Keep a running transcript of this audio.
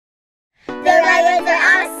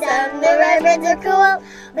Ryebreads are cool.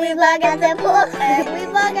 We vlog at the pool. We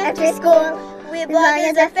vlog after school. We vlog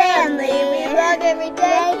as a family. We vlog every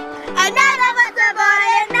day. And none of us are born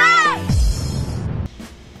at night.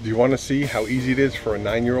 Do you want to see how easy it is for a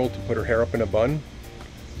 9-year-old to put her hair up in a bun?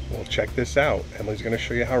 Well, check this out. Emily's going to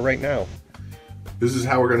show you how right now. This is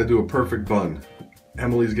how we're going to do a perfect bun.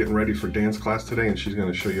 Emily's getting ready for dance class today, and she's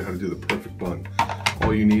going to show you how to do the perfect bun.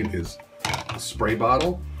 All you need is a spray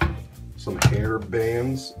bottle, some hair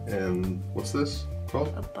bands, and what's this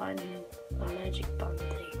called? A bun, a magic bun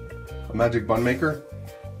thing. A magic bun maker?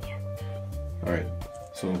 Yeah. Alright,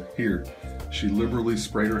 so here, she liberally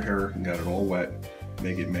sprayed her hair and got it all wet.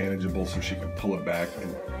 Make it manageable so she can pull it back.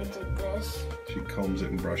 And I did this. She combs it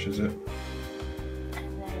and brushes it.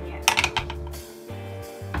 And then,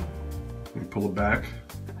 yeah. You pull it back.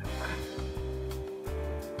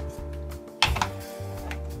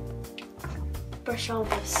 Brush all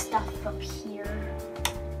the stuff up here.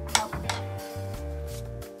 Oh.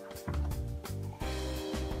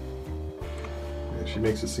 Yeah, she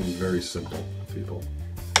makes it seem very simple, people.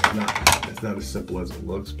 It's not as simple as it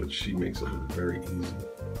looks, but she makes it look very easy.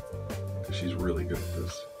 Because she's really good at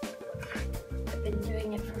this. I've been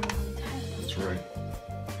doing it for a long time. That's right.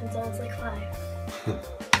 Since I was like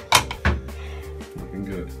 5. Looking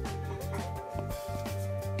good.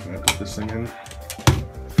 Can I put this thing in?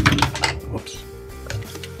 Whoops.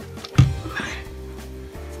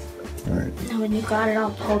 Alright. Now when you got it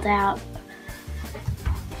all pulled out,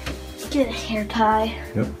 get a hair tie.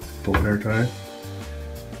 Yep, pull a hair tie.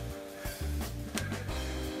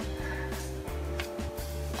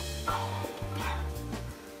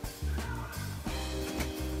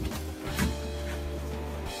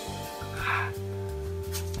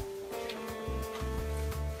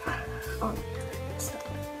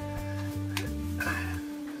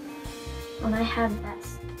 When I have that,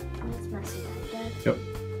 it's messy like that. Yep.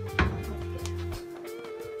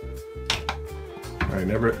 Alright,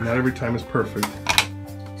 not every time is perfect.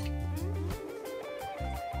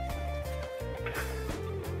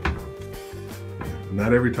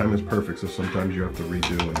 Not every time is perfect, so sometimes you have to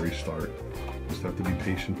redo and restart. You just have to be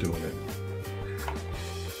patient doing it.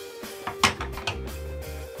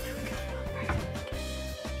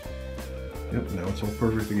 Yep, now it's all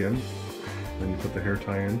perfect again. Then you put the hair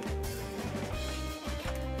tie in.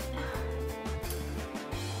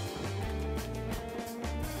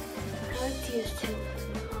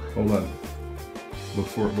 Hold on.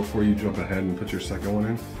 Before you jump ahead and put your second one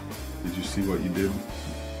in, did you see what you did?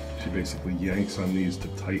 She basically yanks on these to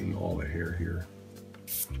tighten all the hair here.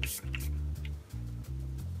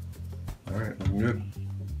 Alright, looking good.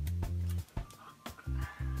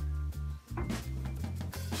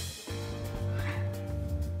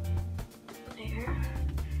 There.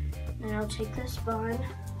 And I'll take this bun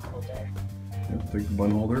holder. Yep, take the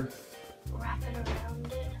bun holder. Wrap it around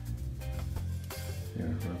it. Yeah,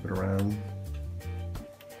 wrap it around.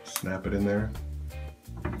 Snap it in there.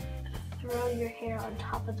 Throw your hair on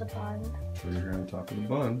top of the bun. Throw your hair on top of the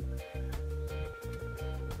bun.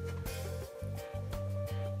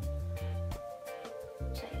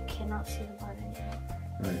 So you cannot see the bun anymore.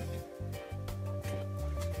 Right.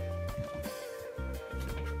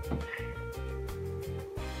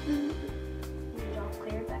 It's all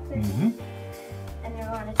clear back there. Mm-hmm. And you're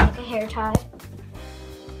going to take a hair tie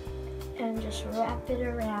and just wrap it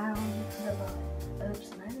around the bun.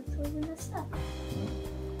 Oops, I totally messed up.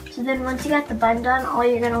 So then once you got the bun done, all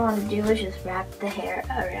you're going to want to do is just wrap the hair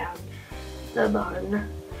around the bun.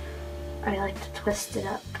 I like to twist it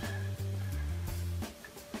up.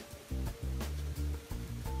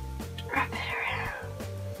 Wrap it around.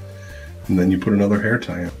 And then you put another hair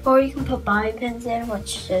tie in. Or you can put bobby pins in,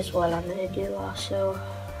 which is what I'm going to do also.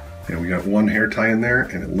 Yeah, we got one hair tie in there,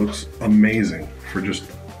 and it looks amazing for just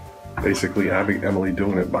basically having Emily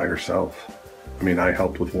doing it by herself. I mean, I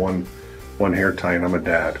helped with one hair tie, and I'm a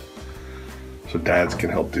dad. So dads can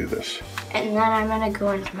help do this. And then I'm going to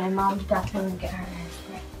go into my mom's bathroom and get her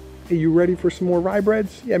hairspray. Hey, you ready for some more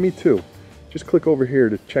Ryebreads? Yeah, me too. Just click over here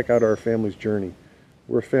to check out our family's journey.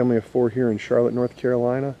 We're a family of 4 here in Charlotte, North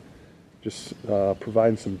Carolina. Just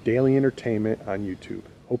providing some daily entertainment on YouTube.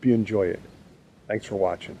 Hope you enjoy it. Thanks for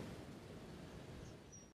watching.